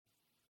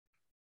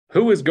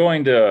Who is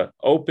going to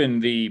open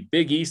the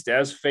Big East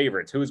as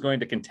favorites? Who is going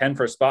to contend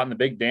for a spot in the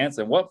Big Dance?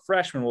 And what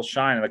freshman will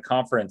shine in the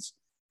conference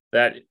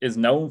that is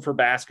known for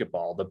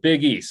basketball? The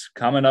Big East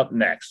coming up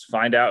next.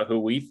 Find out who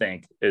we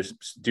think is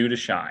due to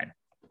shine.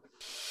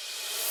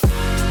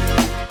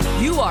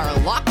 You are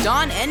Locked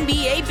On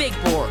NBA Big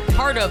Board,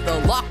 part of the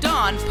Locked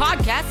On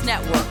Podcast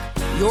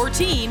Network, your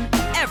team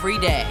every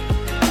day.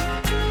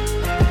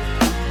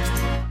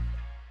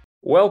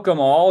 Welcome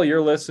all. You're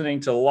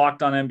listening to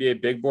Locked On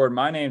NBA Big Board.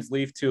 My name's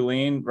Leif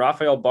Tulane.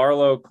 Rafael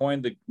Barlow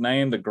coined the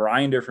name The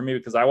Grinder for me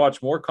because I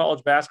watch more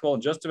college basketball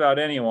than just about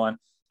anyone.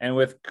 And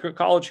with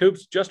college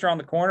hoops just around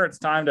the corner, it's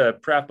time to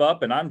prep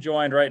up. And I'm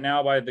joined right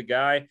now by the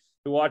guy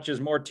who watches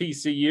more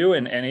TCU,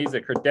 and he's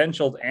a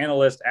credentialed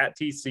analyst at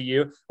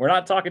TCU. We're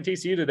not talking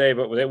TCU today,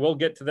 but we'll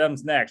get to them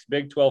next.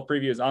 Big 12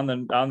 previews on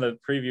the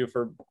preview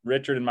for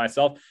Richard and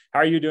myself. How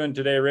are you doing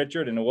today,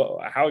 Richard? And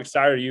how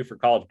excited are you for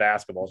college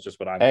basketball? It's just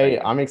what I'm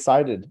thinking. I'm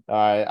excited.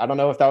 I don't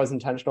know if that was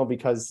intentional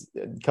because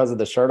of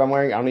the shirt I'm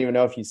wearing. I don't even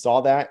know if you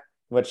saw that.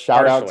 But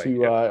shout out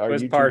to our it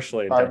was YouTube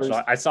partially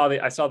intentional. I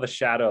saw the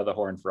shadow of the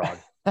horned frog.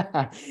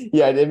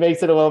 Yeah, it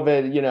makes it a little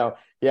bit,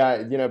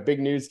 big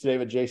news today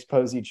with Jace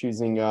Posey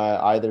choosing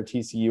either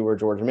TCU or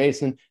George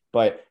Mason.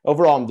 But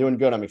overall, I'm doing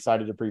good. I'm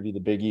excited to preview the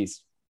Big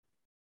East.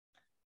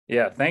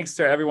 Yeah, thanks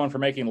to everyone for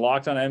making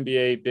Locked On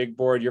NBA Big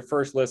Board your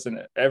first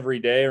listen every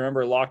day.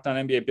 Remember, Locked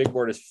On NBA Big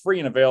Board is free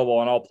and available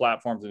on all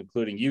platforms,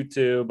 including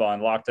YouTube,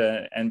 on Locked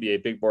On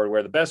NBA Big Board,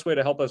 where the best way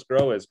to help us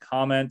grow is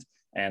comment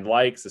and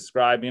like,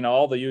 subscribe,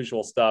 all the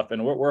usual stuff.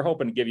 And we're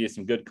hoping to give you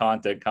some good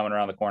content coming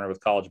around the corner with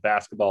college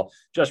basketball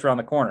just around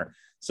the corner.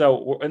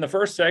 So in the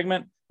first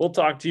segment, we'll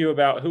talk to you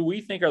about who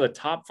we think are the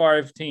top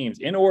 5 teams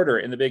in order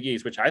in the Big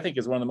East, which I think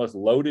is one of the most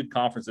loaded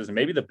conferences and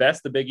maybe the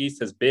best the Big East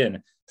has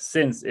been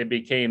since it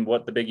became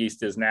what the Big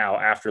East is now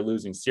after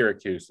losing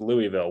Syracuse,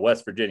 Louisville,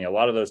 West Virginia, a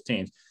lot of those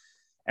teams.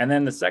 And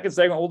then the second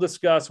segment, we'll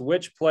discuss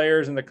which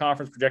players in the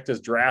conference project as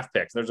draft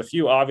picks. There's a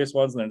few obvious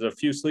ones, and there's a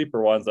few sleeper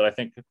ones that I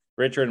think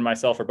Richard and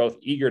myself are both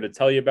eager to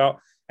tell you about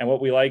and what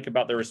we like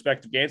about their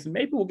respective games. And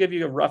maybe we'll give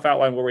you a rough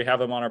outline where we have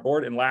them on our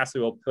board. And lastly,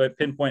 we'll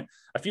pinpoint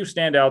a few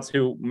standouts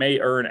who may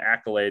earn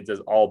accolades as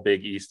all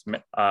Big East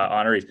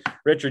honorees.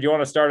 Richard, you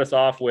want to start us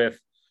off with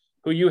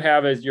who you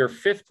have as your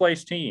 5th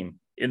place team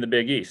in the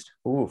Big East?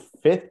 Ooh,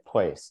 5th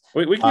place.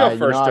 We can go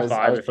first to 5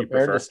 I was if you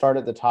prepared prefer. to start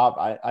at the top.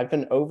 I've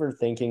been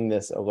overthinking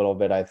this a little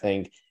bit, I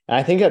think. And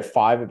I think at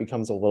 5, it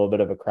becomes a little bit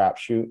of a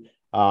crapshoot.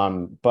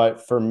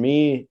 But for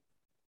me,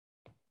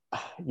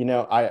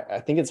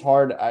 I think it's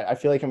hard. I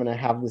feel like I'm going to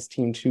have this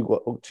team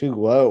too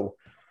low.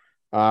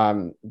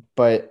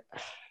 But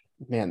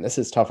man, this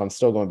is tough. I'm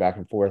still going back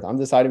and forth. I'm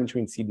deciding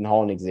between Seton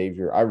Hall and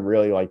Xavier. I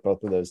really like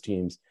both of those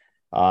teams.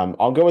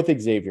 I'll go with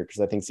Xavier because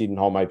I think Seton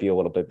Hall might be a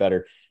little bit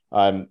better.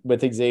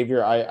 With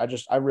Xavier,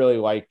 I really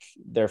like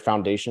their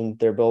foundation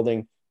they're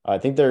building. I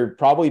think they're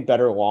probably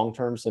better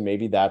long-term. So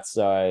maybe that's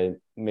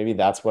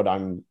what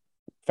I'm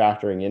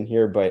factoring in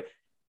here, but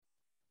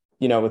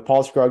with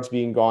Paul Scruggs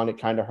being gone, it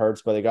kind of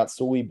hurts, but they got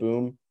Sully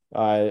Boom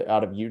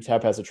out of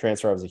UTEP as a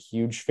transfer. I was a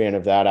huge fan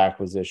of that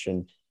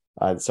acquisition.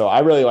 So I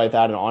really like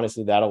that. And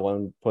honestly, that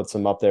alone puts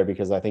them up there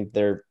because I think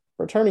they're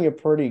returning a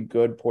pretty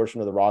good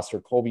portion of the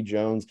roster. Colby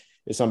Jones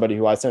is somebody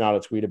who I sent out a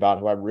tweet about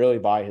who I really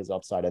buy his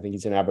upside. I think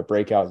he's going to have a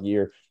breakout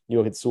year. You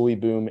look at Sully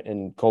Boom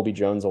and Colby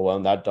Jones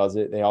alone, that does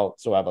it. They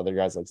also have other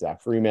guys like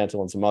Zach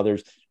Fremantle and some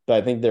others, but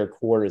I think their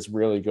core is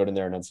really good in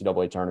their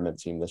NCAA tournament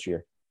team this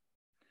year.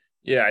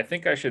 Yeah, I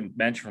think I should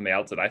mention from the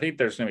outset, I think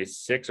there's going to be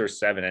 6 or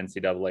 7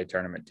 NCAA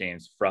tournament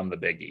teams from the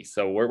Big East.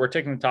 So we're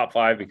taking the top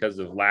 5 because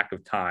of lack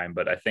of time,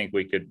 but I think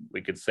we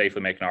could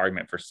safely make an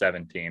argument for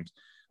 7 teams.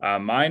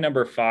 My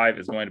number 5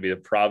 is going to be the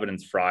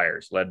Providence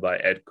Friars, led by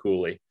Ed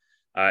Cooley.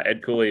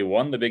 Ed Cooley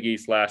won the Big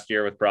East last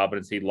year with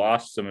Providence. He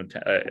lost some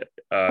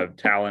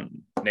talent,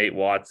 Nate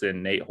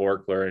Watson, Nate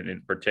Horkler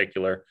in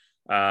particular.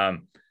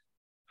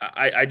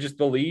 I just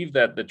believe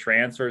that the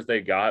transfers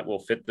they got will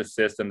fit the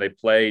system. They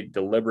play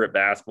deliberate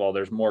basketball.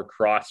 There's more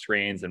cross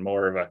screens and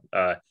more of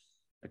a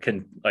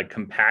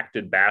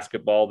compacted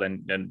basketball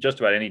than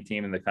just about any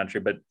team in the country.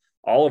 But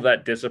all of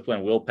that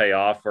discipline will pay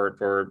off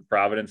for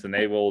Providence, and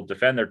they will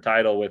defend their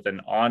title with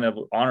an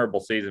honorable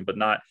season, but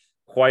not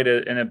quite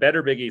in a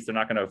better Big East. They're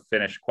not going to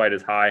finish quite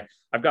as high.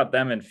 I've got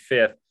them in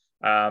 5th.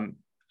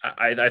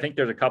 I think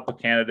there's a couple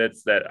of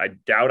candidates that I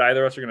doubt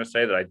either of us are going to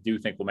say that I do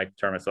think will make the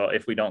tournament. So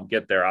if we don't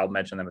get there, I'll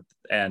mention them at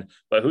the end.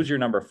 But who's your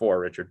number 4,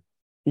 Richard?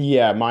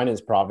 Yeah, mine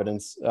is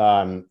Providence.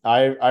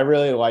 I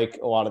really like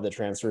a lot of the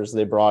transfers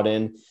they brought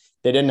in.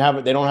 They don't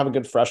have a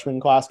good freshman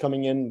class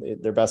coming in.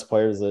 Their best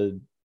player is a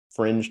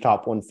fringe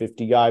top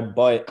 150 guy,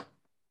 but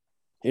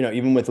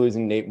even with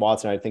losing Nate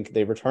Watson, I think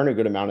they return a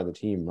good amount of the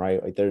team,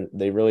 right? Like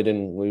they really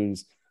didn't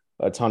lose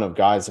a ton of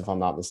guys, if I'm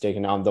not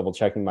mistaken. Now I'm double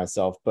checking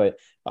myself, but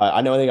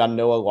I know they got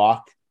Noah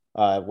Locke,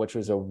 which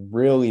was a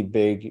really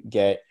big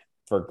get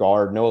for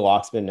guard. Noah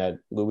Locke's been at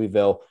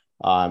Louisville.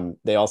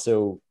 They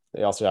also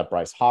got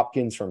Bryce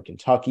Hopkins from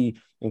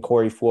Kentucky, and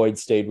Corey Floyd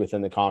stayed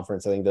within the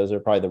conference. I think those are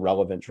probably the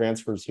relevant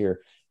transfers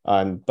here.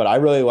 But I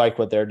really like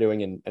what they're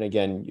doing. And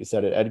again, you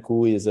said it, Ed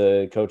Cooley is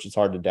a coach it's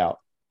hard to doubt.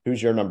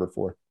 Who's your number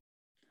 4?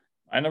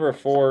 My number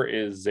 4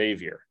 is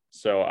Xavier.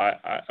 So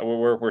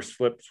we're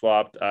flip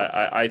swapped.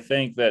 I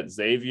think that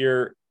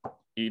Xavier,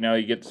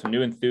 you get some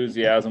new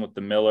enthusiasm with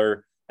the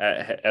Miller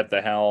at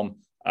the helm.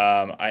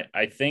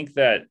 I think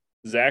that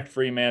Zach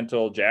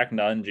Fremantle, Jack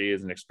Nunge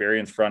is an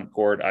experienced front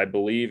court. I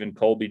believe in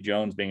Colby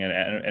Jones being an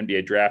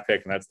NBA draft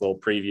pick, and that's a little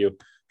preview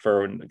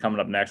for coming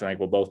up next. I think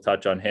we'll both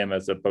touch on him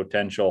as a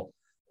potential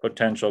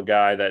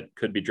guy that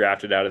could be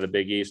drafted out of the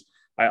Big East.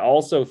 I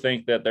also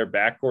think that their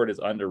backcourt is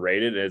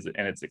underrated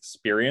and it's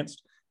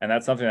experienced. And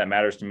that's something that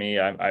matters to me.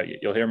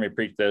 You'll hear me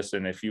preach this.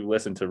 And if you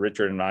listen to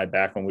Richard and I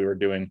back when we were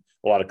doing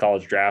a lot of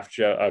college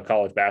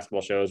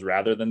basketball shows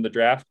rather than the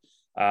draft,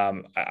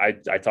 I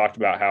talked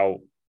about how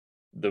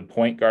the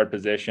point guard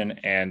position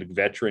and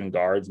veteran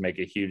guards make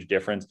a huge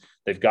difference.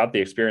 They've got the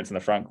experience in the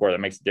front court that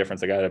makes a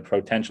difference. They got a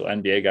potential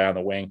NBA guy on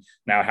the wing.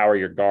 Now, how are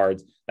your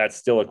guards? That's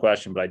still a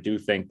question, but I do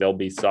think they'll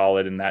be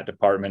solid in that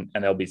department,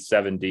 and they'll be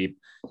 7 deep.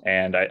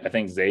 And I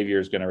think Xavier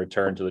is going to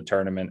return to the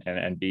tournament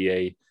and be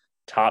a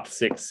top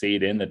 6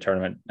 seed in the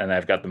tournament, and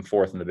I've got them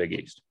 4th in the Big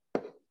East.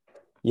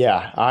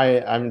 Yeah,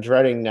 I'm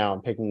dreading now.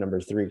 I'm picking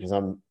number 3 because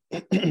I'm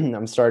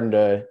I'm starting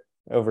to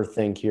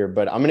overthink here,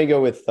 but I'm going to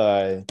go with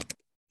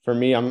for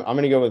me, I'm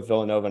going to go with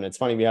Villanova. And it's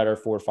funny, we had our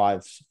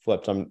 4-5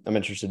 flipped. I'm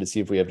interested to see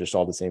if we have just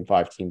all the same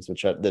 5 teams,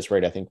 which at this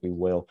rate, I think we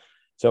will.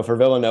 So for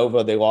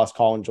Villanova, they lost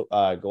Colin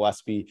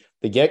Gillespie.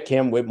 They get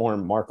Cam Whitmore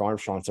and Mark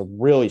Armstrong. It's a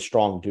really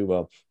strong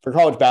duo. For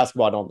college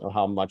basketball, I don't know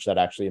how much that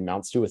actually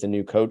amounts to with a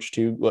new coach,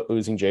 too.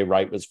 Losing Jay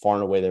Wright was far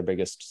and away their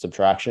biggest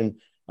subtraction,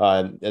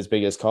 as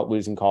big as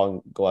losing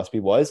Colin Gillespie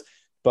was.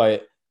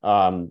 But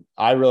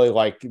I really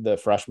like the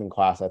freshman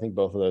class. I think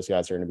both of those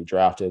guys are going to be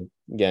drafted.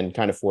 Again,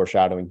 kind of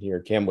foreshadowing here.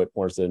 Cam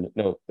Whitmore's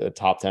a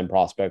top 10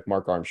 prospect.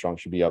 Mark Armstrong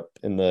should be up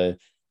in the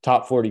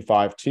top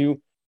 45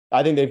 too.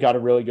 I think they've got a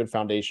really good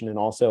foundation and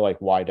also like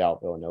wide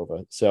out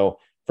Villanova. So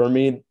for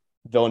me,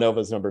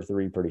 Villanova's number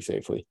 3 pretty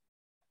safely.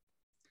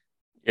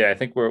 Yeah, I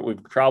think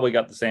we've probably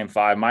got the same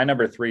 5. My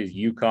number 3 is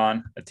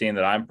UConn, a team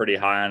that I'm pretty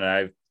high on.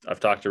 And I've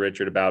talked to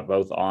Richard about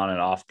both on and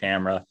off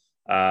camera.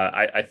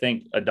 I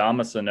think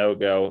Adama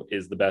Sanogo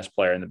is the best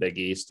player in the Big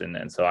East,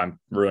 and so I'm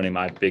ruining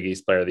my Big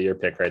East Player of the Year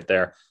pick right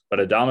there. But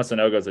Adama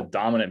Sanogo is a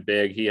dominant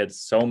big. He had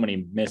so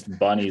many missed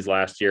bunnies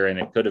last year, and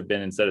it could have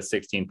been, instead of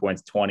 16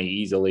 points, 20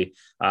 easily.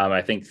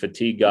 I think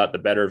fatigue got the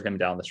better of him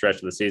down the stretch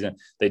of the season.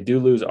 They do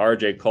lose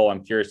RJ Cole.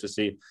 I'm curious to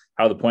see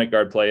how the point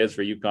guard play is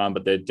for UConn,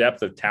 but the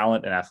depth of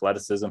talent and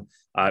athleticism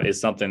is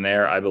something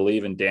there. I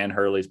believe in Dan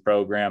Hurley's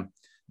program.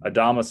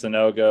 Adama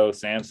Sanogo,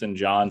 Samson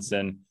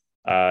Johnson,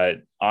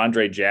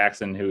 Andre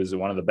Jackson, who is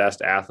one of the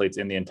best athletes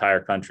in the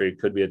entire country,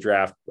 could be a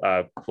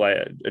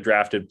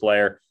drafted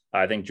player.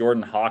 I think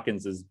Jordan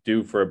Hawkins is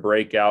due for a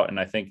breakout, and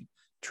I think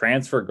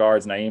transfer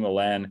guards Naeem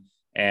Alen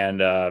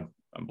and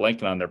I'm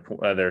blanking on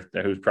their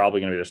who's probably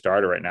going to be the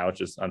starter right now,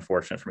 which is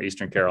unfortunate, from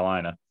Eastern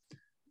Carolina.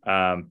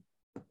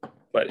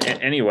 But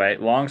anyway,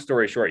 long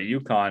story short,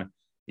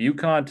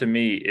 UConn to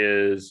me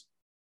is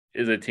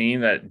a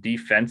team that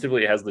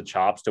defensively has the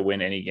chops to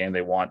win any game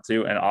they want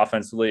to. And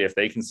offensively, if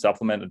they can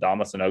supplement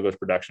Adama Sanogo's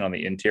production on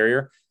the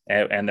interior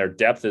and their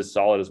depth is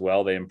solid as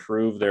well, they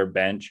improve their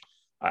bench.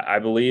 I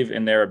believe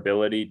in their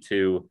ability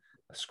to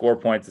score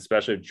points,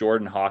 especially if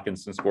Jordan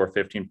Hawkins can score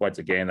 15 points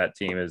a game. That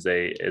team is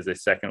a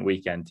second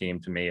weekend team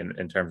to me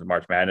in terms of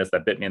March Madness.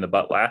 That bit me in the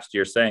butt last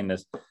year saying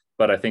this,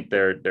 but I think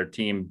their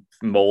team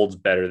molds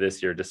better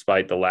this year,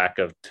 despite the lack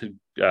of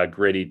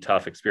gritty,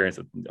 tough experience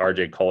that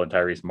RJ Cole and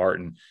Tyrese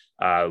Martin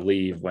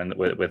leave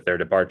with their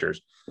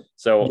departures.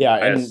 So yeah,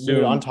 I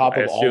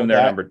assume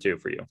they're number 2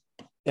 for you.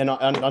 And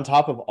on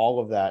top of all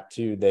of that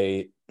too,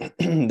 they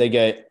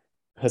get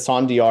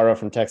Hassan Diarra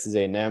from Texas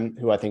A&M,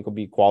 who I think will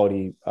be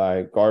quality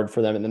guard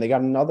for them. And then they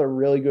got another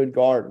really good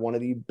guard, one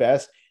of the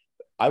best.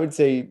 I would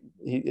say,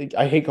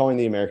 I hate calling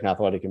the American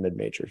Athletic a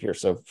mid-major here,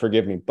 so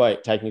forgive me,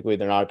 but technically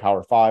they're not a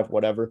Power 5,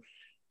 whatever,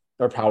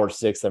 or Power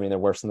 6. I mean, they're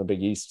worse than the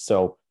Big East.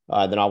 So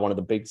they're not one of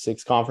the Big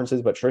 6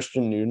 conferences, but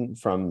Tristan Newton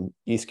from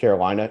East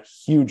Carolina,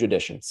 huge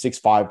addition,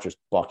 6'5", just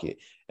bucket.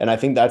 And I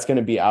think that's going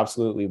to be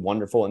absolutely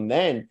wonderful. And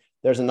then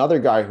there's another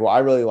guy who I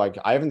really like.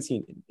 I haven't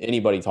seen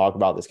anybody talk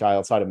about this guy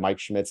outside of Mike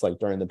Schmitz, like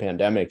during the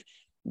pandemic.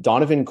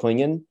 Donovan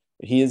Clingan.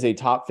 He is a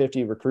top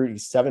 50 recruit.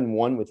 He's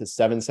 7'1" with his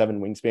 7'7"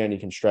 wingspan. He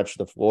can stretch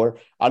the floor.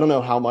 I don't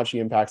know how much he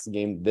impacts the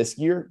game this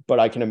year, but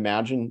I can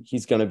imagine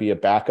he's going to be a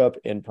backup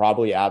and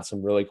probably add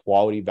some really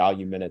quality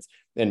value minutes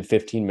in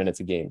 15 minutes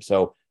a game.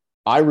 So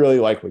I really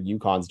like what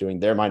UConn's doing.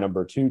 They're my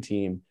number 2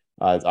 team.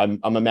 I'm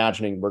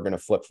imagining we're going to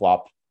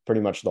flip-flop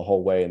pretty much the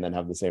whole way and then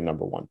have the same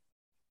number 1.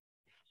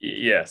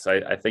 Yes,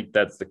 I think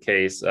that's the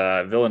case.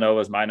 Villanova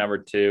is my number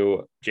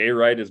 2. Jay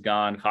Wright is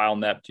gone. Kyle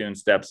Neptune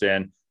steps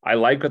in. I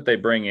like what they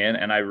bring in,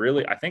 and I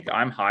think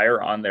I'm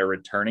higher on their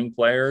returning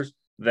players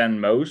than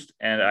most.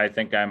 And I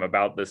think I'm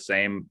about the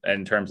same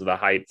in terms of the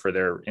hype for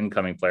their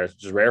incoming players,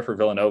 which is rare for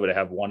Villanova to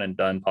have one and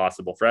done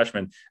possible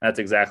freshmen. And that's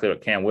exactly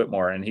what Cam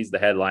Whitmore, and he's the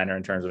headliner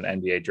in terms of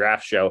an NBA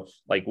draft show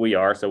like we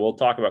are. So we'll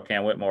talk about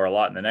Cam Whitmore a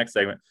lot in the next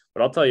segment,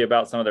 but I'll tell you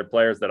about some of their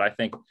players that I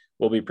think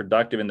will be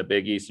productive in the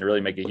Big East and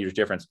really make a huge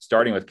difference,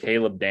 starting with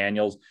Caleb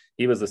Daniels.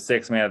 He was the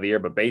sixth man of the year,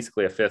 but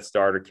basically a fifth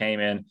starter, came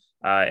in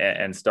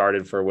and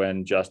started for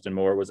when Justin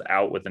Moore was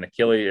out with an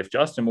Achilles. If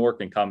Justin Moore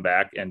can come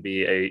back and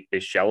be a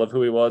shell of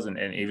who he was and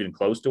even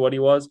close to what he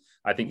was,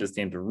 I think this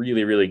team's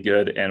really, really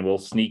good and will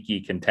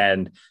sneaky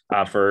contend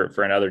for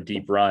another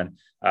deep run.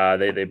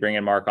 They bring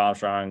in Mark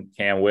Armstrong,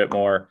 Cam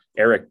Whitmore,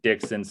 Eric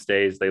Dixon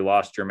stays. They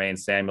lost Jermaine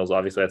Samuels.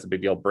 Obviously, that's a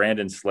big deal.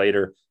 Brandon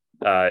Slater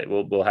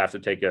will have to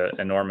take an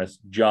enormous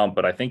jump,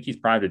 but I think he's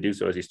primed to do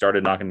so as he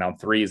started knocking down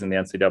threes in the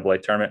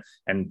NCAA tournament.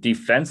 And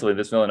defensively,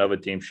 this Villanova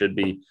team should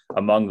be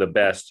among the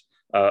best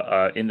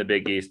in the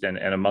Big East and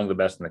among the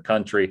best in the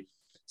country.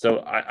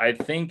 So I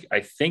think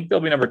they'll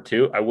be number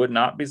two. I would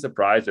not be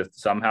surprised if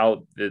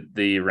somehow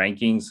the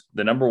rankings,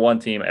 the number one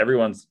team,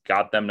 everyone's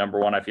got them number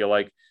one. I feel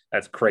like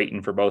that's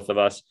Creighton for both of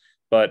us.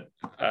 But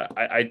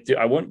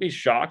I wouldn't be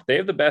shocked. They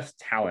have the best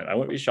talent. I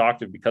wouldn't be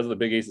shocked if, because of the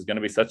Big East is going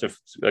to be such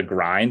a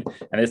grind,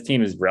 and this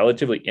team is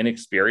relatively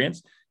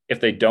inexperienced, if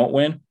they don't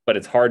win. But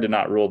it's hard to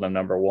not rule them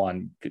number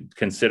one,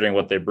 considering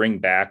what they bring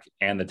back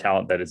and the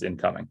talent that is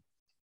incoming.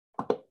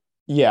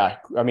 Yeah,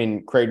 I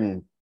mean,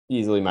 Creighton,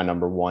 easily my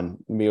number one.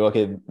 I mean, look,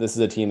 this is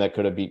a team that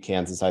could have beat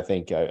Kansas. I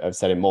think I've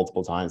said it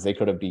multiple times. They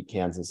could have beat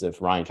Kansas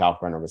if Ryan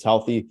Kalkbrenner was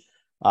healthy.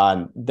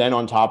 Then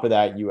on top of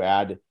that, you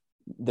add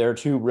their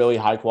two really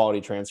high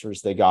quality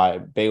transfers. They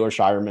got Baylor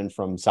Shireman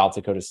from South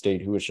Dakota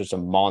State, who was just a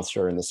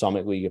monster in the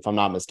Summit League. If I'm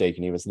not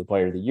mistaken, he was the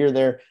player of the year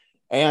there.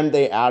 And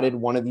they added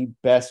one of the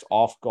best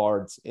off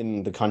guards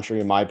in the country,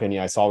 in my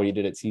opinion. I saw what he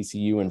did at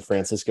TCU, and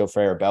Francisco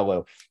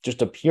Farabello,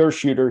 just a pure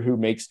shooter who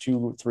makes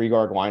 2-3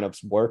 guard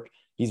lineups work.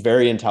 He's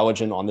very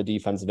intelligent on the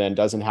defensive end,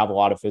 doesn't have a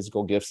lot of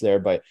physical gifts there,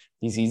 but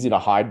he's easy to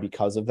hide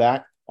because of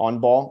that on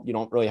ball. You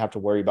don't really have to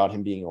worry about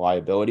him being a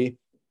liability.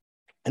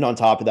 And on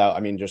top of that, I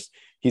mean, just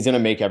he's going to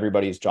make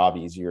everybody's job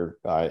easier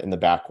in the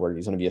backcourt.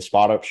 He's going to be a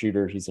spot up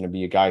shooter. He's going to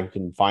be a guy who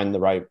can find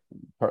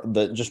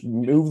just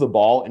move the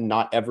ball and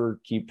not ever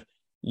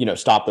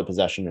stop the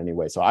possession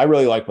anyway. So I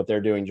really like what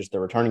they're doing, just their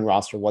returning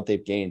roster, what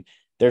they've gained.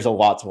 There's a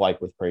lot to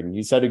like with Creighton.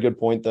 You said a good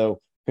point,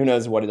 though. Who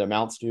knows what it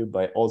amounts to,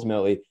 but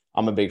ultimately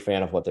I'm a big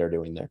fan of what they're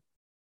doing there.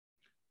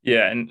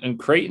 Yeah, and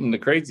Creighton, the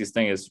craziest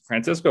thing is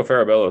Francisco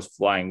Farabello is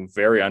flying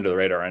very under the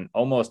radar, and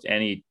almost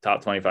any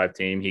top 25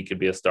 team, he could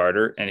be a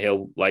starter, and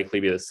he'll likely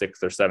be the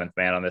sixth or seventh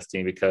man on this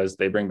team because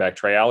they bring back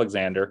Trey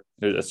Alexander,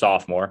 who's a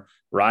sophomore.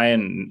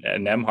 Ryan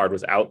Nembhard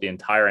was out the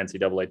entire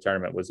NCAA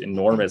tournament, was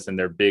enormous in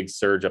their big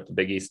surge up the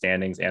Big East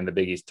standings and the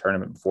Big East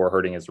tournament before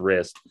hurting his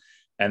wrist.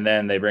 And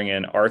then they bring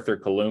in Arthur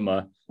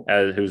Kaluma,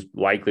 who's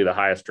likely the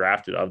highest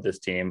drafted of this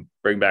team,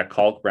 bring back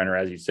Kalkbrenner,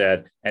 as you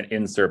said, and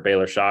insert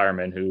Baylor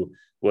Shireman, who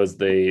was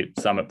the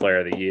Summit Player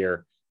of the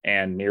Year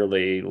and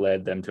nearly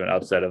led them to an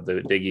upset of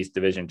the Big East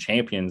Division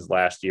champions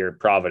last year,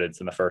 Providence,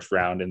 in the first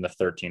round in the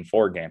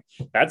 13-4 game.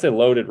 That's a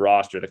loaded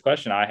roster. The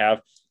question I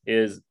have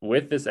is,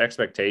 with this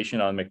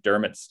expectation on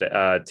McDermott's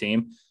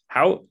team,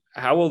 how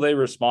will they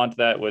respond to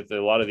that with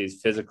a lot of these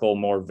physical,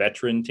 more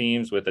veteran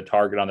teams with a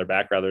target on their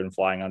back rather than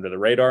flying under the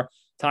radar?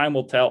 Time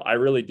will tell. I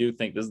really do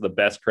think this is the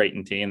best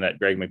Creighton team that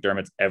Greg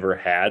McDermott's ever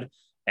had,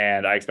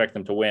 and I expect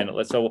them to win.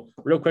 So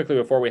real quickly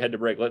before we head to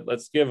break,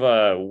 let's give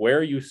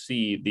where you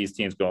see these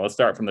teams going. Let's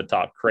start from the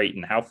top.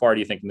 Creighton, how far do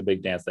you think in the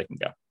big dance they can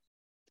go?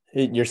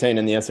 You're saying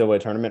in the NCAA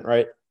tournament,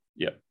 right?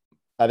 Yep.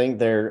 I think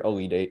they're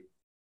Elite Eight.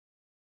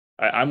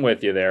 I'm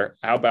with you there.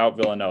 How about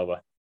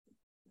Villanova?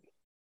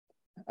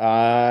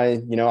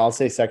 I'll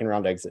say second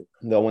round exit.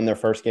 They'll win their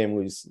first game,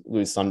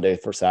 lose Sunday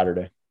for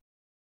Saturday.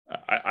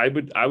 I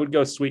would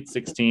go Sweet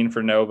 16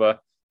 for Nova.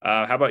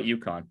 How about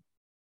UConn?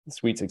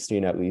 Sweet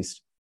 16 at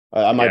least.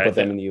 I might put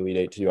them in the Elite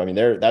Eight too. I mean,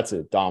 that's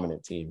a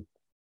dominant team.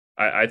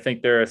 I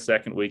think they're a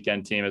second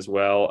weekend team as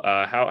well.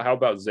 How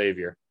about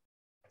Xavier?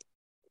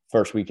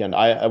 First weekend.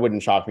 I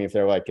wouldn't shock me if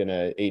they're like in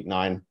a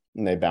 8-9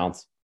 and they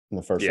bounce in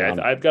the first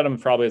round. I've got them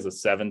probably as a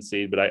 7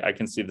 seed, but I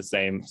can see the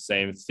same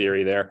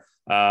theory there.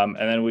 And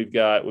then we've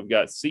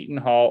got Seton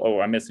Hall. Oh,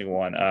 I'm missing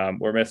one.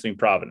 We're missing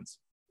Providence.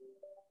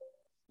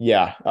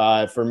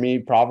 Yeah. For me,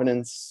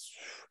 Providence,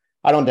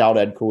 I don't doubt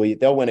Ed Cooley.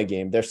 They'll win a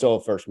game. They're still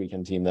a first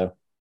weekend team though.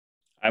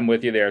 I'm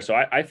with you there. So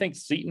I think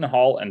Seton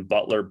Hall and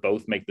Butler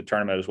both make the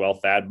tournament as well.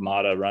 Thad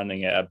Matta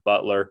running at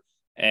Butler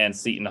and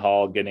Seton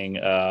Hall getting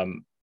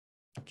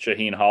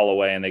Shaheen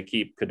Holloway, and they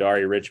keep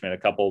Kadari Richmond, a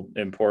couple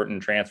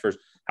important transfers.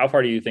 How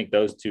far do you think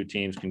those two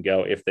teams can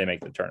go if they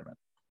make the tournament?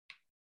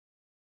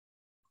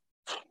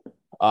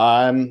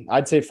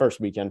 I'd say first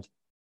weekend.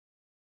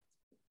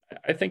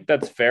 I think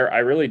that's fair. I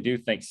really do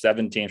think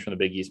 7 teams from the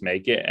Big East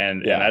make it,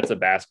 and that's a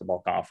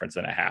basketball conference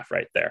and a half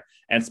right there.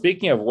 And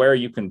speaking of where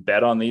you can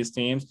bet on these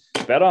teams,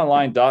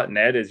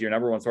 betonline.net is your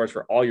number one source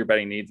for all your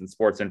betting needs and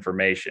sports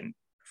information.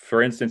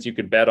 For instance, you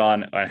could bet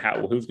on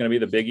who's going to be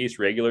the Big East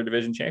regular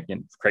division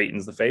champion.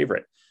 Creighton's the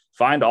favorite.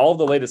 Find all of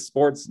the latest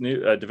sports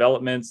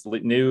developments,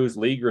 news,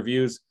 league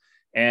reviews,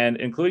 and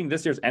including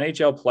this year's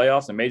NHL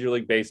playoffs and Major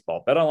League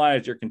Baseball. BetOnline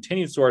is your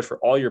continued source for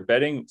all your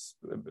betting,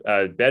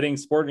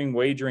 sporting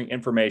wagering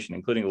information,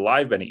 including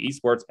live betting,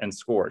 esports, and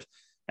scores.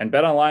 And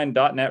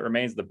BetOnline.net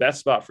remains the best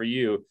spot for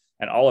you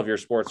and all of your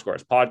sports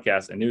scores,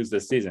 podcasts, and news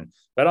this season.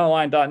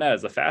 BetOnline.net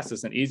is the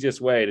fastest and easiest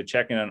way to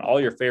check in on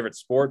all your favorite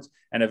sports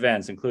and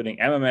events, including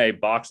MMA,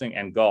 boxing,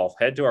 and golf.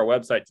 Head to our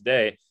website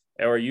today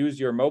or use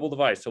your mobile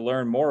device to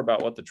learn more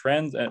about what the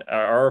trends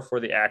are for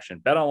the action.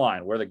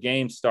 BetOnline, where the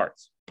game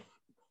starts.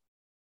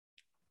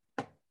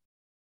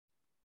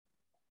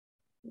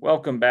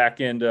 Welcome back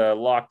into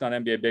Locked On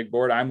NBA Big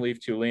Board. I'm Leif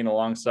Tulane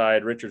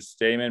alongside Richard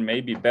Stayman,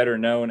 maybe better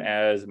known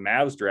as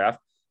Mavs Draft.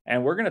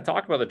 And we're going to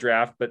talk about the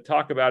draft, but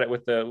talk about it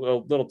with a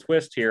little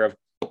twist here of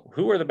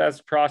who are the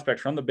best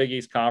prospects from the Big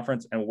East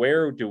Conference and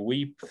where do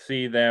we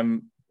see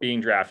them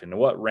being drafted, in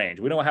what range?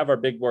 We don't have our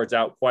big boards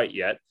out quite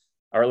yet,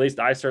 or at least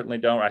I certainly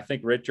don't. I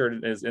think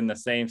Richard is in the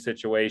same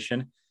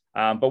situation.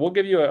 But we'll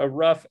give you a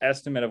rough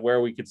estimate of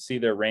where we could see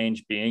their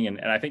range being.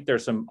 And I think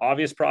there's some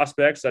obvious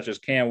prospects, such as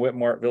Cam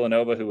Whitmore at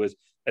Villanova, who was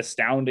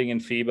astounding in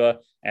FIBA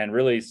and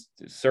really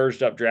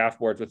surged up draft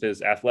boards with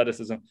his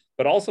athleticism.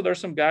 But also there's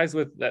some guys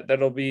with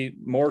that'll be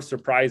more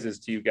surprises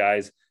to you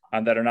guys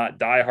that are not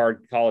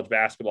diehard college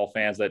basketball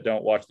fans that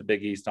don't watch the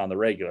Big East on the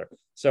regular.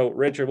 So,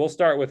 Richard, we'll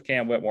start with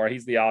Cam Whitmore.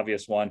 He's the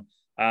obvious one.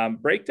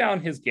 Break down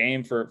his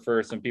game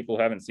for some people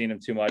who haven't seen him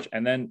too much,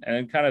 and then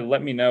kind of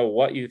let me know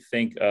what you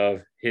think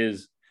of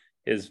his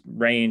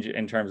range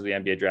in terms of the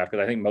NBA draft,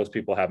 because I think most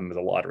people have him as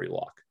a lottery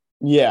lock.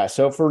 Yeah.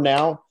 So for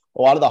now,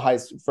 a lot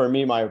of for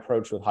me, my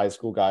approach with high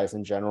school guys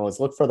in general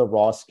is look for the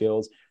raw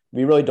skills.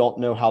 We really don't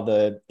know how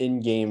the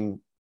in-game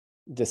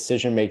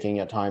decision-making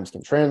at times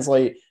can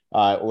translate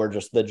or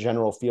just the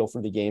general feel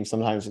for the game.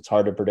 Sometimes it's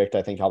hard to predict,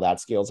 I think, how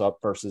that scales up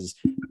versus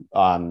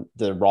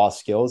the raw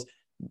skills.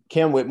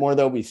 Cam Whitmore,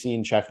 though, we've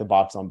seen check the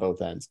box on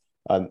both ends.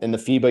 In the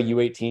FIBA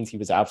U18s, he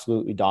was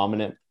absolutely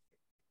dominant.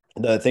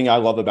 The thing I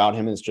love about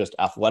him is just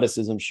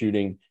athleticism,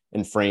 shooting,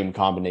 and frame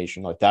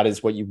combination. Like that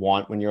is what you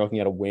want when you're looking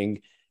at a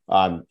wing.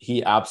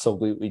 He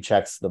absolutely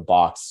checks the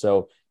box.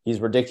 So he's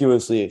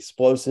ridiculously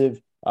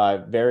explosive,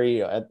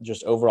 very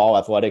just overall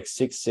athletic,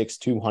 6'6",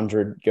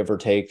 200, give or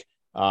take.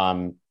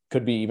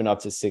 Could be even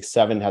up to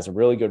 6'7", has a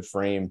really good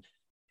frame.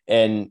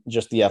 And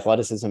just the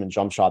athleticism and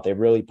jump shot, they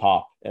really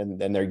pop and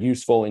they're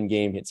useful in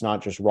game. It's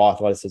not just raw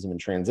athleticism and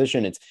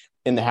transition. It's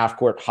in the half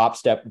court, hop,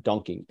 step,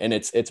 dunking. And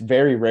it's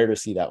very rare to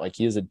see that. Like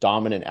he is a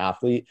dominant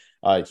athlete.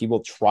 He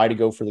will try to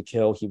go for the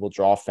kill. He will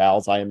draw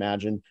fouls, I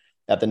imagine,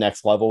 at the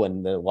next level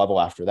and the level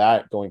after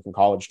that, going from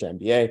college to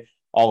NBA,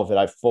 all of it.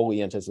 I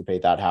fully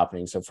anticipate that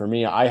happening. So for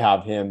me, I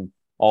have him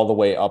all the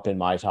way up in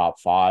my top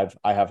 5.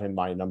 I have him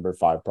my number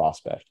 5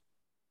 prospect.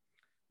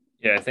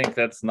 Yeah, I think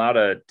that's not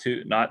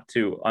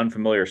too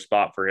unfamiliar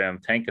spot for him.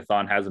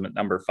 Tankathon has him at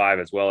number 5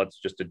 as well. It's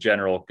just a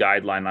general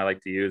guideline I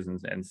like to use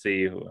and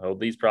see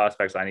these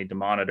prospects I need to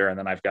monitor. And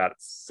then I've got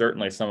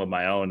certainly some of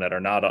my own that are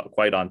not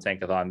quite on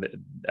Tankathon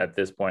at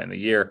this point in the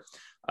year.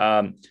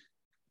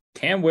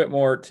 Cam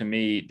Whitmore, to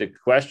me, the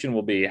question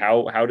will be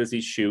how does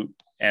he shoot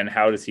and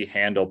how does he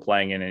handle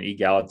playing in an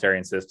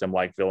egalitarian system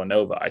like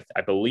Villanova?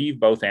 I believe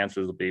both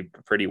answers will be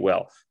pretty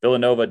well.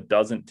 Villanova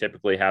doesn't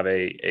typically have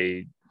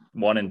a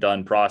one and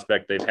done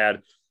prospect. They've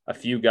had a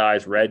few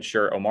guys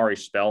redshirt. Omari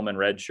Spellman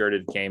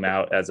redshirted, came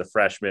out as a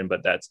freshman,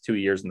 but that's 2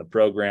 years in the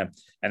program.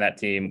 And that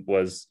team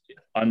was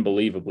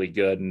unbelievably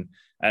good. And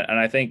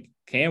I think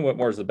Cam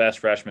Whitmore is the best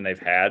freshman they've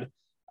had.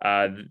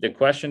 The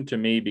question to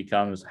me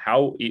becomes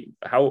how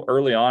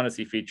early on is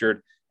he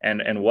featured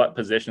and what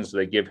positions do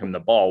they give him the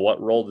ball? What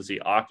role does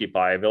he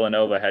occupy?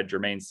 Villanova had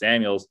Jermaine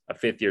Samuels, a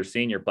 5th-year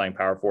senior, playing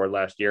power forward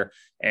last year,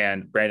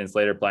 and Brandon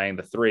Slater playing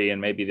the 3,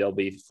 and maybe they'll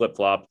be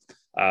flip-flopped.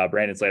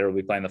 Brandon Slater will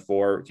be playing the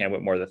 4, Cam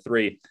Whitmore the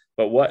 3.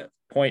 But what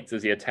points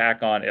does he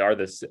attack on? Are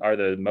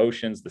the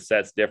motions, the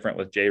sets different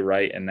with Jay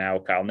Wright and now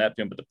Kyle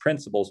Neptune, but the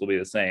principles will be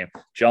the same.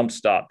 Jump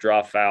stop,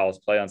 draw fouls,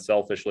 play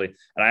unselfishly.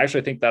 And I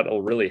actually think that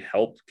will really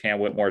help Cam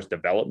Whitmore's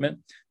development,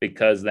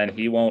 because then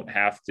he won't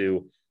have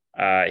to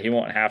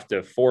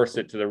force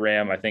it to the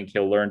rim. I think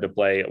he'll learn to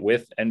play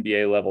with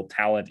NBA level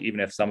talent, even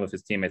if some of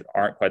his teammates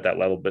aren't quite that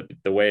level, but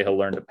the way he'll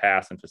learn to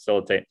pass and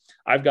facilitate.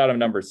 I've got him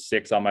number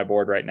 6 on my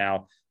board right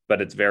now, but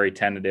it's very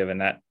tentative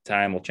and that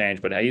time will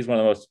change. But he's one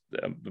of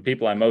the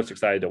people I'm most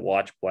excited to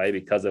watch play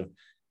because of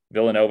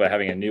Villanova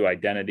having a new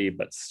identity,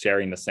 but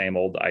sharing the same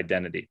old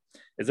identity.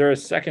 Is there a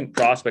second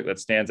prospect that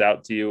stands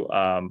out to you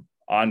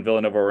on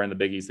Villanova or in the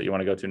Big East that you want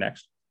to go to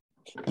next?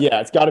 Yeah,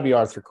 it's got to be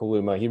Arthur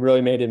Kaluma. He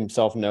really made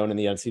himself known in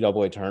the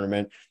NCAA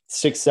tournament.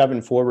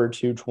 6'7" forward,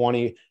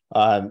 220,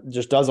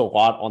 just does a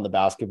lot on the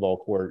basketball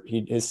court.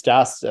 His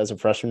stats as a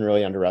freshman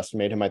really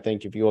underestimate him. I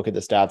think if you look at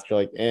the stats, you're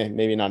like,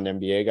 maybe not an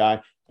NBA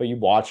guy, but you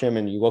watch him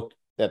and you look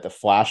at the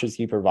flashes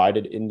he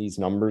provided in these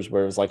numbers,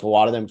 where it was like a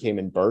lot of them came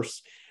in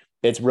bursts.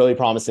 It's really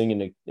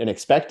promising and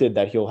expected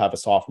that he'll have a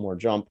sophomore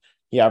jump.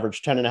 He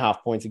averaged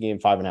 10.5 points a game,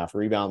 5.5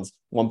 rebounds,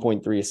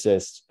 1.3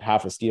 assists,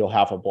 half a steal,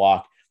 half a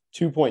block.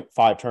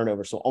 2.5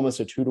 turnovers, so almost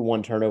a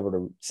 2-to-1 turnover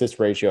to assist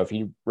ratio. If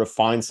he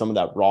refines some of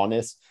that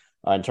rawness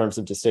in terms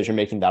of decision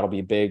making, that'll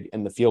be big.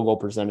 And the field goal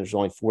percentage is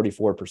only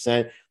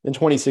 44%, then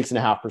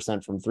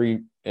 26.5% from three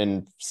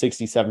and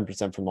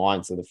 67% from the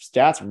line. So the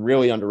stats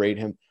really underrate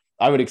him.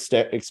 I would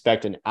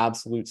expect an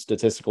absolute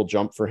statistical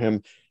jump for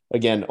him.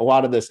 Again, a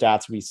lot of the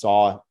stats we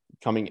saw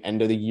coming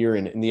end of the year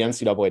in the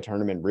NCAA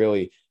tournament,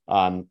 really,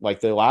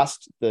 like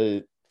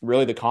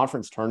the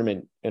conference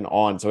tournament and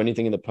on. So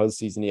anything in the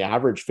postseason, he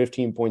averaged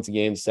 15 points a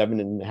game,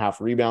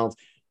 7.5 rebounds,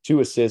 2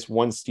 assists,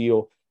 1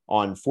 steal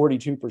on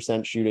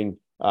 42% shooting.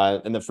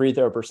 And the free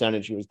throw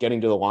percentage, he was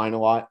getting to the line a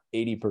lot,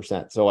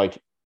 80%. So like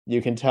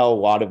you can tell a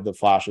lot of the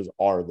flashes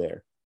are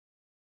there.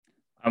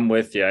 I'm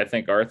with you. I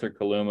think Arthur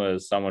Kaluma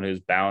is someone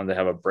who's bound to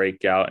have a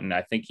breakout, and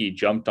I think he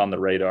jumped on the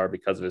radar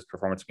because of his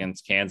performance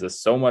against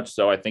Kansas. So much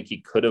so, I think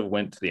he could have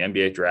went to the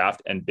NBA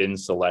draft and been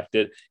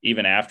selected.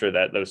 Even after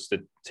that, those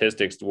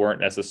statistics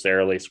weren't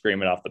necessarily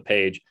screaming off the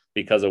page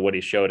because of what he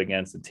showed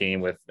against the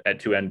team at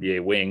 2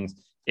 NBA wings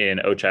in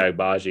Ochai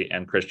Agbaji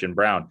and Christian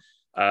Braun.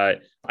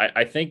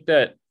 I think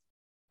that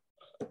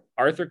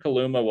Arthur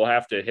Kaluma will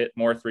have to hit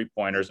more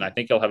 3-pointers, and I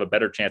think he'll have a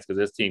better chance because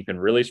this team can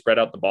really spread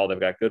out the ball. They've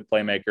got good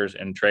playmakers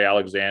in Trey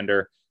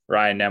Alexander,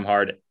 Ryan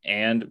Nembhard,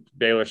 and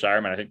Baylor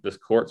Shireman. I think this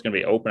court's going to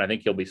be open. I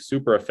think he'll be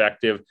super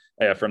effective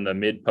from the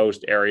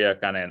mid-post area,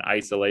 kind of in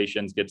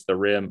isolations, gets the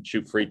rim,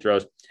 shoot free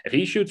throws. If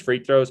he shoots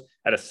free throws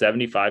at a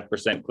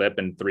 75% clip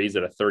and threes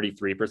at a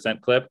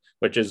 33% clip,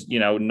 which is,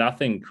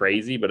 nothing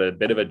crazy, but a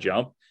bit of a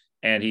jump,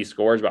 and he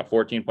scores about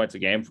 14 points a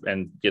game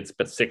and gets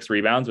 6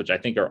 rebounds, which I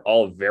think are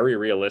all very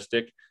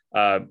realistic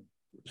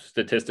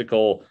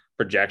statistical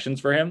projections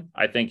for him,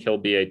 I think he'll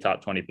be a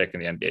top 20 pick in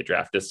the NBA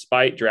draft,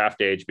 despite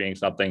draft age being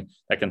something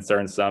that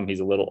concerns some. He's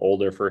a little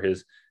older for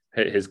his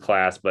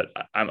class, but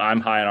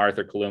I'm high on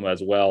Arthur Kaluma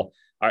as well.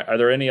 Are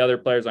there any other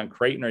players on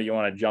Creighton, or you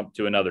want to jump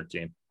to another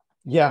team?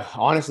 Yeah,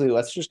 honestly,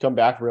 let's just come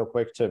back real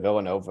quick to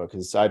Villanova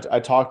because I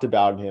talked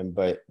about him,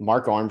 but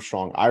Mark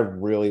Armstrong, I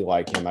really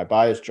like him. I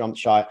buy his jump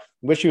shot.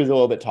 Wish he was a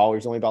little bit taller.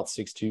 He's only about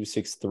 6'2",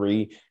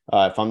 6'3",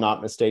 if I'm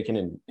not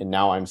mistaken, and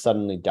now I'm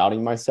suddenly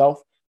doubting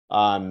myself.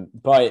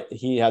 But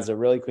he has a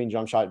really clean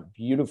jump shot,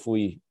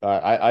 beautifully.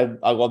 I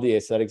love the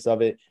aesthetics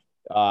of it.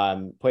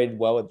 Played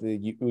well with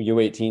the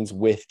U18s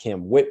with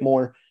Cam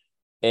Whitmore.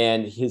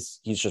 And he's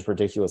just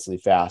ridiculously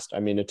fast.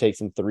 I mean, it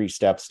takes him 3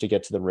 steps to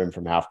get to the rim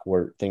from half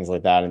court, things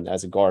like that. And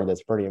as a guard,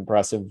 that's pretty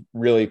impressive.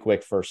 Really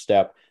quick first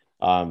step.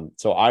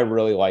 So I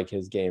really like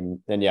his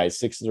game. And yeah, he's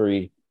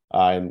 6'3".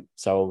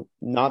 So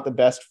not the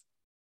best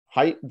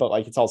height, but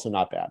like it's also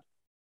not bad.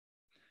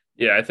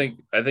 Yeah, I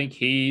think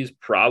he's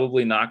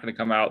probably not going to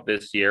come out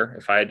this year,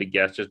 if I had to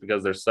guess, just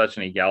because there's such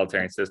an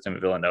egalitarian system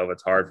at Villanova.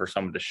 It's hard for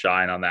someone to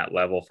shine on that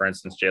level. For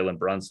instance, Jalen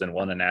Brunson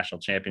won a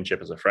national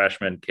championship as a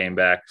freshman, came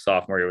back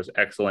sophomore year, was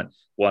excellent,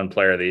 won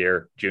player of the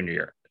year junior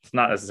year. It's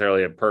not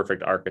necessarily a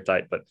perfect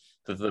archetype, but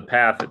the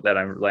path that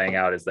I'm laying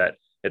out is that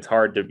it's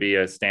hard to be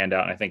a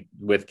standout. And I think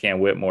with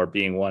Cam Whitmore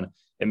being one,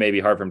 it may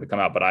be hard for him to come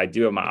out, but I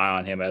do have my eye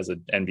on him as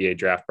an NBA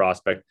draft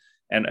prospect.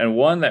 And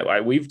one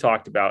that we've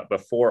talked about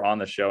before on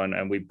the show,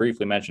 and we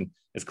briefly mentioned,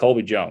 is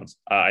Colby Jones.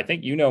 I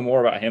think you know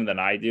more about him than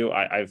I do.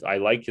 I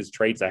like his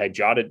traits. I had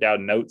jotted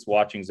down notes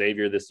watching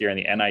Xavier this year in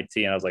the NIT,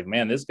 and I was like,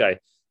 man, this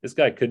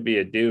guy could be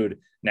a dude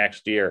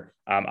next year.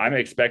 I'm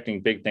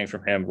expecting big things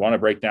from him. Want to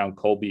break down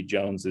Colby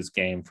Jones's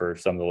game for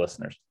some of the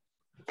listeners?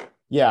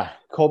 Yeah,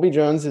 Colby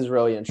Jones is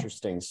really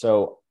interesting.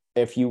 So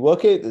if you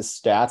look at the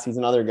stats, he's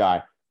another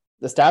guy.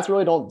 The stats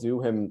really don't do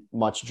him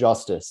much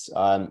justice.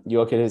 You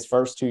look at his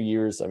first 2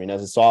 years, I mean,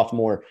 as a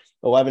sophomore,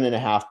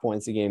 11.5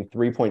 points a game,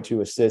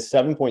 3.2 assists,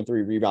 7.3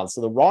 rebounds.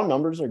 So the raw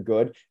numbers are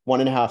good.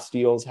 1.5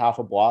 steals, half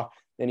a block.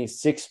 Then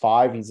he's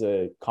 6'5". He's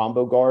a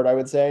combo guard, I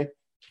would say.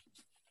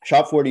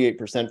 Shot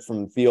 48%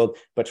 from the field,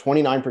 but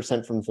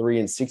 29% from 3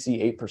 and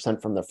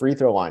 68% from the free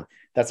throw line.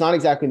 That's not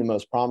exactly the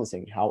most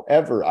promising.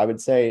 However, I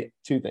would say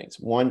 2 things.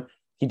 One,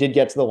 he did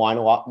get to the line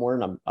a lot more,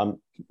 and I'm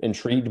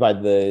intrigued by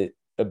the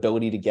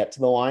ability to get to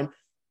the line.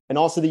 And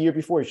also the year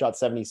before, he shot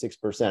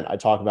 76%. I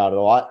talk about it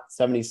a lot.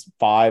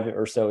 75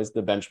 or so is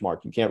the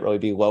benchmark. You can't really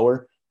be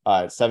lower.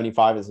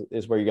 75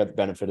 is where you get the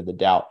benefit of the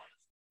doubt.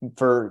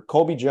 For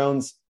Colby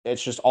Jones,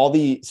 it's just all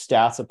the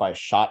stats by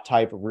shot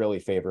type really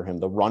favor him.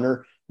 The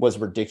runner was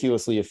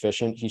ridiculously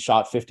efficient. He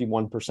shot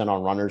 51%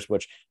 on runners,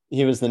 which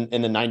he was in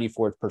the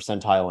 94th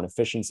percentile in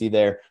efficiency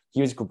there. He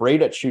was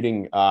great at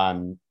shooting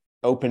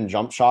open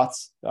jump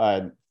shots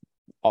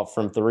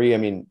from 3. I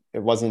mean,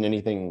 it wasn't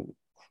anything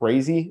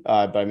crazy,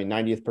 but I mean,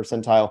 90th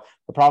percentile.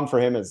 The problem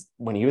for him is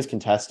when he was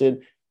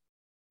contested,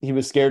 he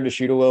was scared to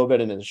shoot a little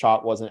bit and his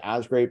shot wasn't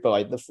as great, but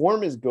like the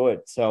form is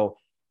good. So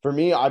for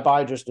me, I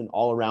buy just an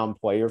all-around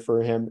player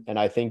for him. And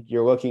I think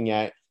you're looking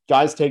at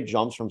guys take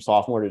jumps from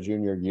sophomore to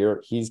junior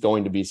year. He's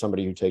going to be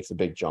somebody who takes a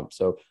big jump.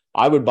 So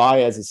I would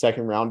buy as a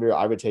second rounder.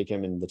 I would take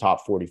him in the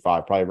top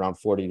 45, probably around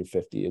 40 to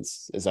 50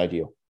 is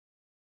ideal.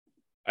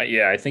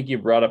 Yeah, I think you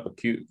brought up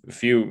a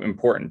few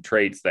important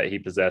traits that he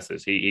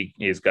possesses.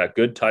 He's got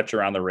good touch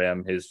around the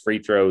rim. His free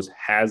throws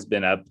has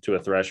been up to a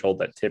threshold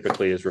that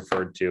typically is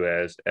referred to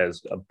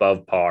as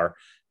above par.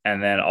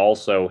 And then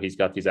also he's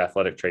got these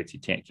athletic traits he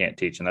can't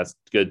teach, and that's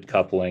good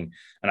coupling.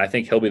 And I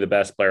think he'll be the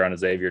best player on a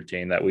Xavier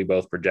team that we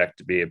both project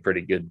to be a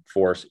pretty good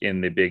force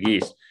in the Big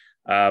East.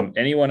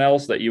 Anyone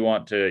else that you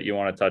want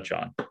to touch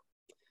on?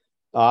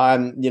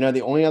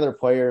 The only other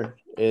player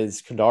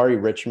is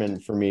Kadari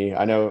Richmond for me.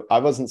 I know I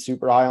wasn't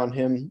super high on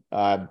him,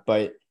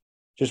 but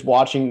just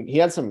watching, he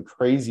had some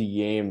crazy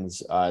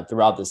games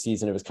throughout the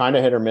season. It was kind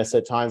of hit or miss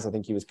at times. I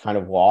think he was kind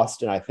of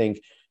lost. And I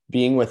think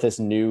being with this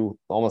new,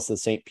 almost the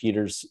St.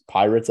 Peter's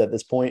Pirates at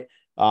this point,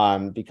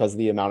 because of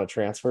the amount of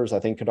transfers, I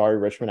think Kadari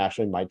Richmond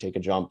actually might take a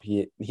jump.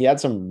 He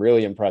had some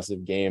really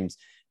impressive games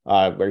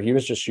where he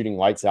was just shooting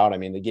lights out. I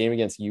mean, the game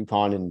against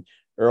UConn in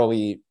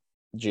early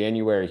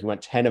January, he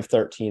went 10 of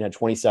 13, had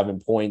 27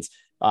 points,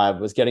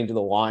 was getting to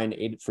the line,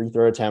 8 free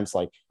throw attempts.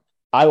 Like,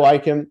 I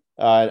like him.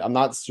 I'm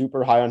not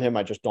super high on him.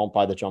 I just don't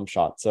buy the jump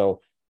shot.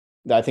 So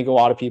I think a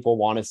lot of people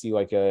want to see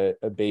like a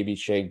baby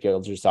Shai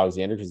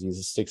Gilgeous-Alexander because he's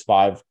a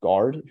 6'5"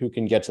 guard who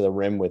can get to the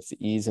rim with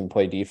ease and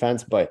play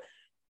defense. But,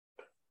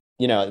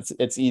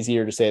 it's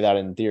easier to say that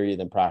in theory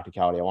than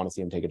practicality. I want to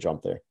see him take a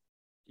jump there.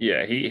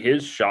 Yeah,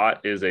 his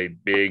shot is a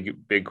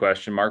big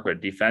question mark,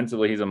 but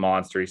defensively he's a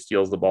monster. He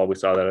steals the ball. We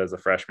saw that as a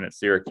freshman at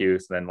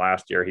Syracuse. And then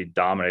last year he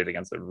dominated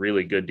against a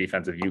really good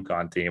defensive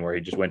UConn team where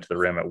he just went to the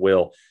rim at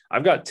will.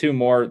 I've got two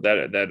more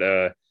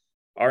that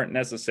aren't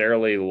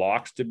necessarily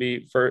locks to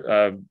be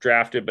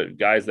drafted, but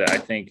guys that I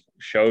think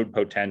showed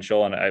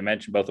potential. And I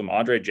mentioned both of them.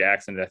 Andre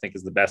Jackson, I think,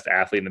 is the best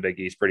athlete in the Big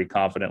East pretty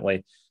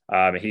confidently.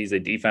 He's a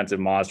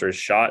defensive monster. His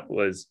shot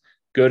was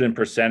good in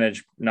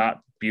percentage, not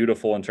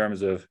beautiful in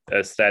terms of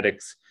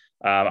aesthetics.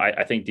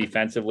 I think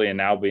defensively, and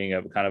now being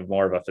a kind of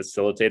more of a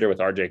facilitator with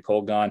RJ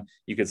Cole gone,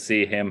 you could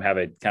see him have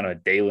a kind of a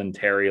Dalen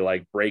Terry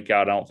like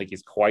breakout. I don't think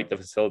he's quite the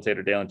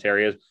facilitator Dalen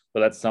Terry is, but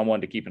that's someone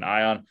to keep an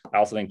eye on. I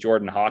also think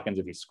Jordan Hawkins,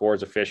 if he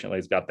scores efficiently,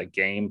 has got the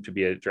game to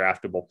be a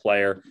draftable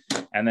player.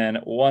 And then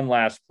one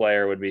last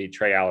player would be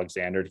Trey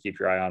Alexander to keep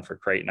your eye on for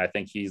Creighton. I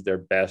think he's their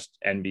best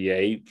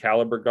NBA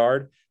caliber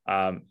guard.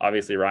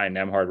 Obviously, Ryan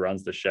Nembhard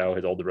runs the show.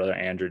 His older brother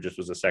Andrew just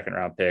was a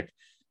second-round pick.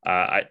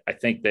 I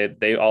think that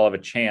they all have a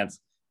chance.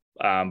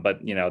 But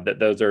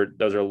those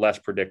are less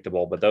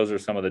predictable, but those are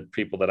some of the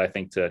people that I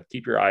think to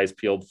keep your eyes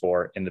peeled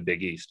for in the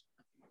Big East.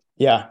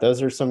 Yeah,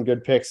 those are some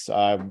good picks.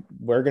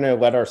 We're going to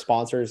let our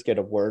sponsors get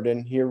a word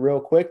in here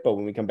real quick, but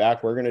when we come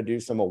back, we're going to do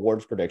some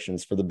awards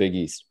predictions for the Big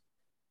East.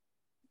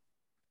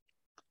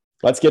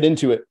 Let's get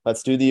into it.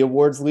 Let's do the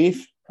awards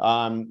leaf.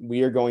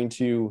 We are going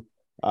to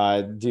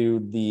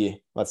do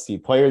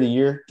player of the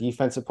year,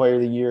 defensive player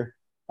of the year,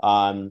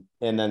 and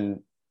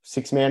then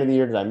sixth man of the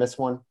year. Did I miss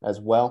one as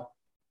well?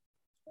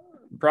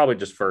 Probably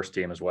just first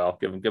team as well.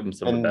 Give them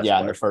some of the best. Yeah,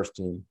 in the first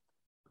team.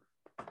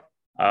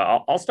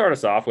 I'll start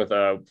us off with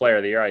a player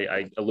of the year.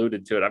 I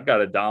alluded to it. I've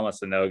got Adama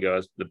Sanogo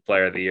as the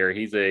player of the year.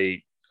 He's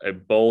a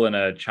bull in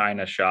a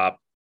china shop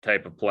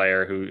type of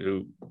player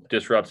who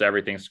disrupts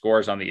everything,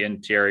 scores on the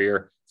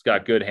interior. He's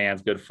got good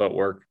hands, good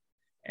footwork.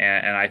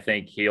 And I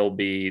think he'll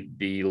be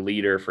the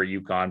leader for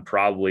UConn,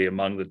 probably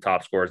among the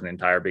top scorers in the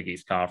entire Big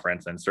East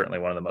Conference, and certainly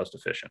one of the most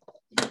efficient.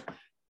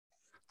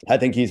 I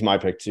think he's my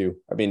pick too.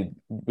 I mean,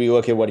 we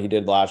look at what he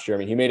did last year.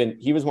 I mean,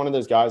 he was one of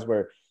those guys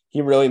where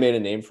he really made a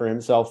name for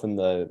himself in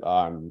the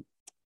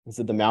was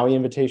it the Maui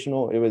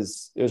Invitational? It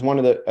was one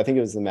of the, I think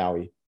it was the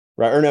Maui,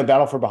 right? Or no,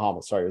 Battle for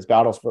Bahamas. Sorry, it was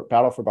Battle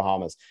for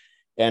Bahamas.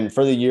 And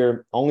for the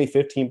year, only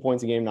 15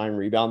 points a game, 9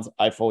 rebounds.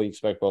 I fully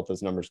expect both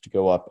those numbers to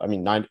go up. I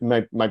mean, 9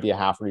 might be a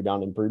half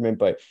rebound improvement,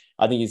 but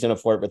I think he's going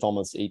to flirt with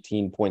almost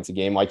 18 points a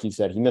game. Like you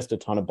said, he missed a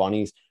ton of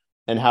bunnies,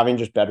 and having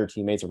just better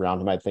teammates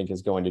around him, I think,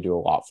 is going to do a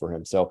lot for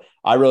him. So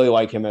I really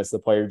like him as the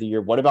player of the year.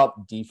 What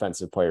about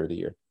defensive player of the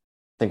year?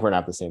 I think we're going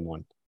to have the same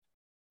one.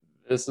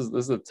 This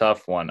is a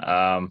tough one.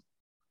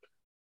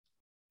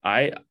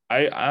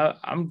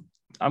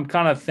 I'm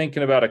kind of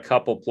thinking about a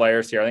couple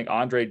players here. I think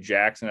Andre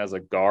Jackson as a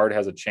guard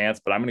has a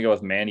chance, but I'm going to go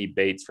with Manny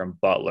Bates from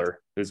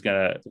Butler, who's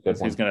going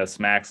to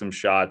smack some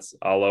shots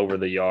all over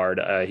the yard.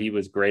 He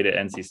was great at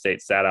NC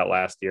State, sat out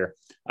last year,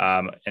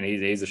 and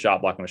he's a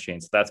shot blocking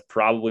machine. So that's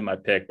probably my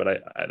pick,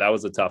 but that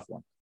was a tough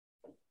one.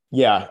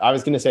 Yeah, I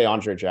was going to say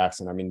Andre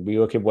Jackson. I mean, we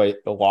look at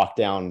what the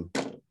lockdown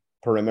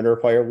perimeter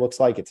player looks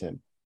like. It's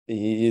him.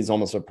 He is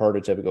almost a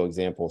prototypical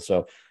example.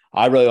 So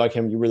I really like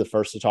him. You were the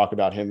first to talk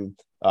about him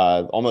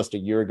almost a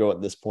year ago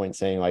at this point,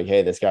 saying like,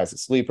 hey, this guy's a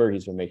sleeper.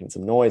 He's been making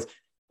some noise.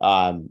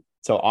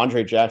 So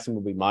Andre Jackson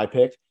will be my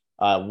pick.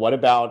 What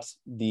about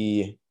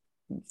the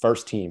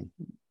first team?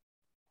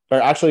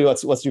 Or actually,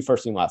 let's do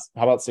first team last.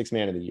 How about sixth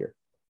man of the year?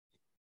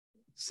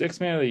 Sixth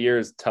man of the year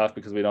is tough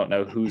because we don't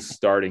know who's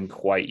starting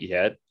quite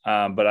yet.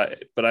 But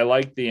I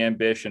like the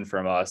ambition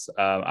from us.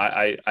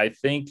 I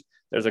think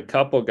there's a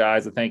couple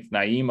guys. I think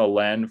Naeem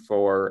Alen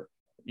for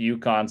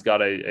UConn's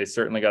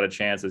certainly got a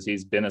chance, as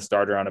he's been a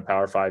starter on a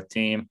Power 5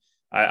 team.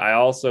 I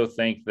also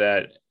think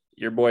that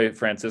your boy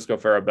Francisco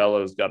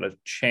Farabello's got a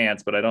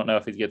chance, but I don't know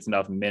if he gets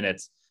enough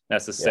minutes.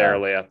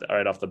 necessarily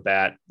right off the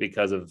bat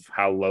because of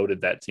how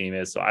loaded that team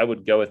is. So I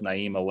would go with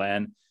Naeem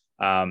Alen.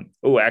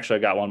 Actually, I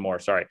got one more.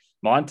 Sorry.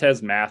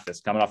 Montez Mathis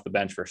coming off the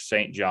bench for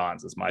St.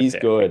 John's is my He's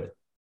pick. good.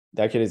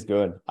 That kid is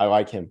good. I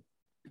like him.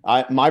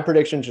 My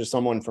prediction is just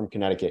someone from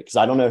Connecticut because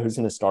I don't know who's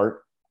going to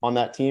start on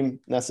that team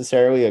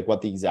necessarily, like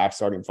what the exact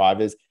starting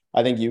five is.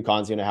 I think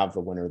UConn's going to have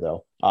the winner,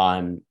 though.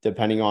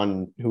 Depending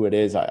on who it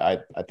is, I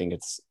think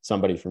it's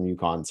somebody from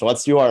UConn. So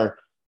let's do our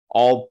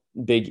all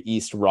Big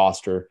East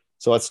roster.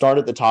 So let's start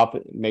at the top,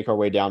 make our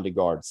way down to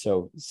guard.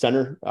 So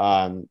center,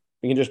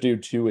 we can just do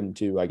 2 and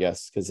 2, I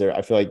guess, because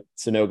I feel like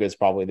Sanogo is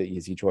probably the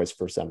easy choice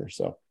for center.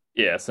 So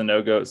yeah,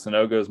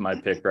 Sanogo is my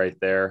pick right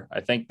there.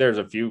 I think there's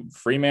a few.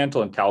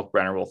 Fremantle and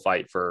Kalkbrenner will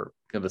fight for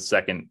the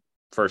second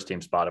first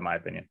team spot, in my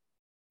opinion.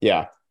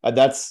 Yeah,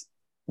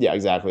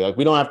 exactly. Like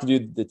we don't have to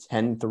do the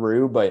 10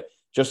 through, but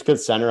just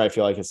because center, I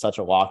feel like it's such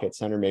a lock at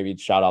center. Maybe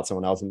shout out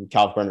someone else. And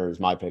Kalkbrenner is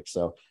my pick,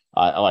 so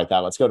I like that.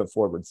 Let's go to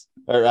forwards.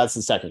 Or that's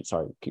the second.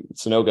 Sorry,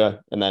 Sanogo,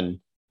 and then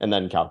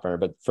Kalkbrenner.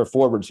 But for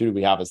forwards, who do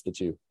we have as the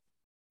 2?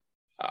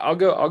 I'll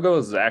go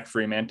with Zach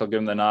Fremantle, give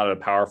him the nod at a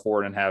power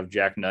forward, and have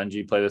Jack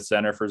Nunge play the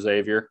center for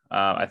Xavier.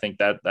 I think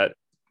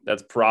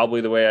that's probably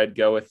the way I'd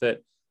go with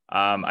it.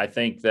 I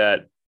think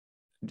that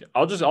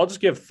I'll just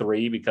give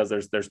 3 because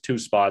there's 2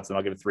 spots, and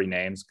I'll give 3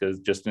 names because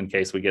just in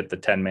case we get the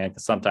 10-man,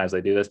 because sometimes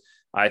they do this.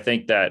 I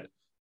think that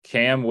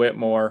Cam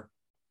Whitmore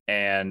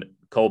and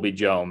Colby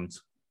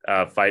Jones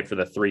fight for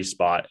the 3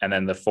 spot, and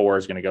then the 4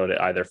 is going to go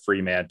to either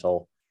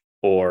Fremantle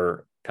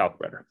or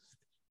Kalkbrenner.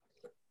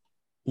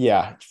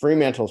 Yeah,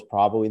 Fremantle's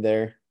probably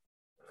there.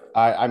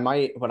 I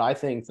might, but I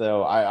think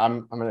though,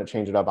 I'm going to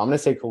change it up. I'm going to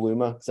say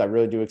Kaluma because I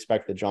really do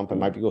expect the jump. I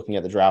might be looking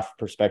at the draft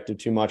perspective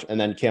too much, and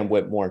then Cam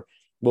Whitmore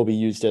will be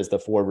used as the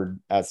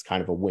forward as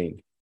kind of a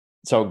wing.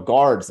 So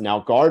guards,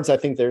 I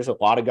think there's a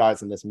lot of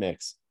guys in this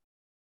mix.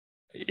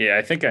 Yeah,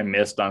 I think I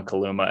missed on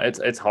Kaluma.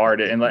 It's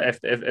hard, and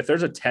if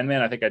there's a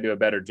 10-man, I think I do a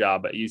better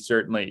job. But you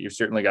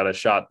certainly got a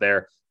shot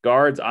there.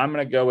 Guards, I'm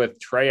going to go with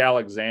Trey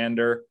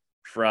Alexander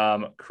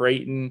from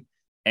Creighton.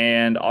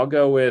 And I'll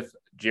go with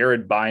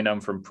Jared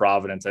Bynum from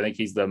Providence. I think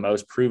he's the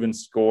most proven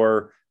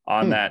scorer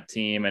on that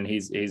team, and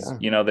he's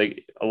a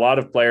lot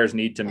of players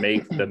need to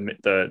make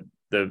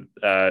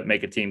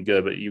make a team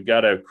good, but you've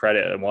got to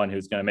credit one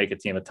who's going to make a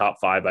team a top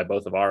 5 by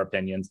both of our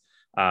opinions.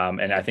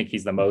 And I think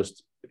he's the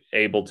most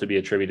able to be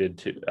attributed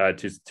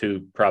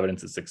to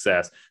Providence's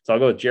success. So I'll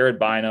go with Jared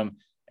Bynum,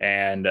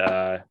 and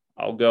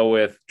I'll go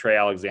with Trey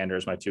Alexander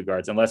as my 2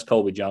 guards, unless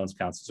Colby Jones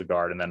counts as a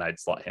guard, and then I'd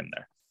slot him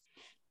there.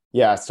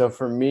 Yeah, so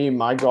for me,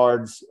 my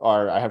guards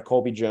I have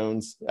Colby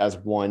Jones as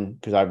 1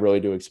 because I really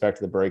do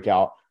expect the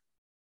breakout.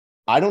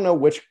 I don't know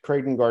which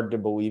Creighton guard to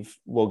believe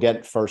will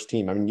get first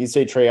team. I mean, you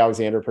say Trey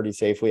Alexander pretty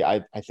safely.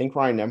 I think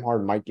Ryan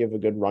Nembhard might give a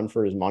good run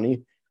for his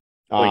money.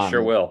 He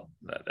sure will.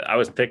 I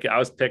was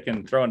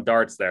picking, throwing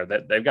darts there.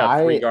 That they've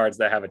got 3 guards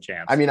that have a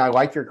chance. I mean, I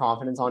like your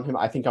confidence on him.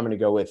 I think I'm going to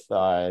go with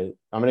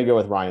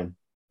Ryan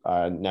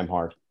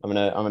Nembhard. I'm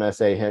gonna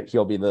say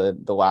he'll be the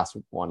last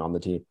one on the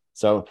team.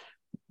 So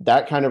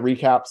that kind of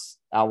recaps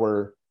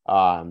our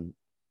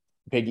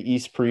Big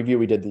East preview.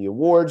 We did the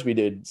awards, we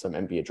did some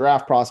NBA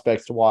draft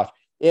prospects to watch,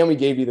 and we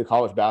gave you the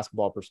college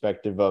basketball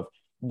perspective of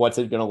what's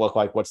it going to look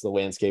like, what's the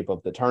landscape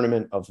of the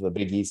tournament, of the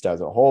Big East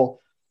as a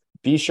whole.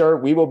 Be sure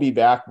we will be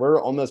back.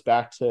 We're almost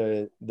back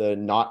to the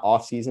not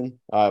off season.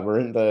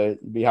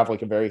 We have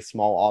like a very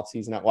small off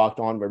season at Locked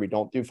On where we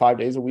don't do 5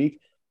 days a week,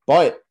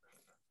 but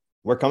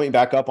we're coming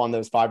back up on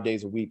those 5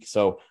 days a week.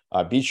 So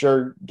be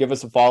sure, give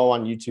us a follow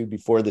on YouTube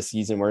before the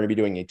season. We're going to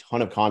be doing a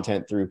ton of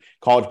content through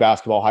college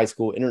basketball, high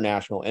school,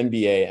 international,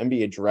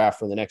 NBA draft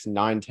for the next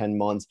 9-10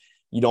 months.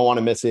 You don't want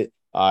to miss it.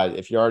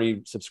 If you're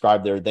already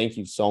subscribed there, thank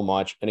you so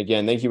much. And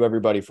again, thank you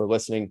everybody for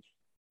listening.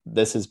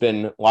 This has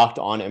been Locked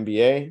On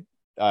NBA,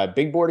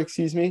 Big Board,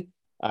 excuse me.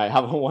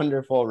 Have a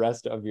wonderful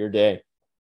rest of your day.